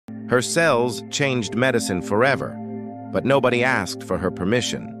Her cells changed medicine forever, but nobody asked for her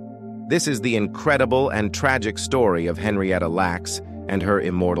permission. This is the incredible and tragic story of Henrietta Lacks and her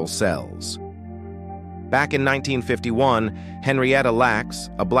immortal cells. Back in 1951, Henrietta Lacks,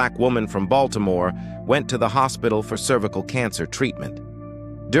 a black woman from Baltimore, went to the hospital for cervical cancer treatment.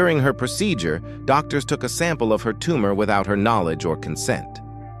 During her procedure, doctors took a sample of her tumor without her knowledge or consent.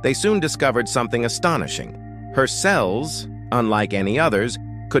 They soon discovered something astonishing. Her cells, unlike any others,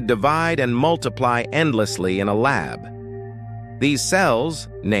 could divide and multiply endlessly in a lab. These cells,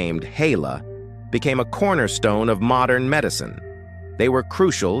 named HeLa, became a cornerstone of modern medicine. They were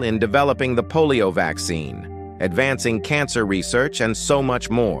crucial in developing the polio vaccine, advancing cancer research, and so much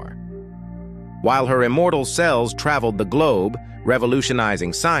more. While her immortal cells traveled the globe,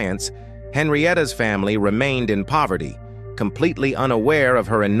 revolutionizing science, Henrietta's family remained in poverty, completely unaware of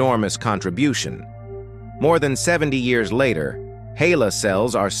her enormous contribution. More than 70 years later, HeLa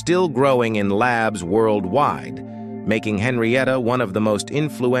cells are still growing in labs worldwide, making Henrietta one of the most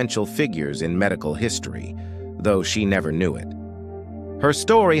influential figures in medical history, though she never knew it. Her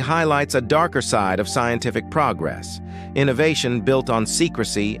story highlights a darker side of scientific progress, innovation built on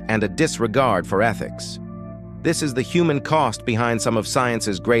secrecy and a disregard for ethics. This is the human cost behind some of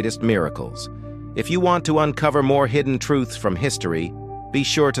science's greatest miracles. If you want to uncover more hidden truths from history, be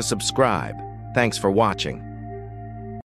sure to subscribe. Thanks for watching.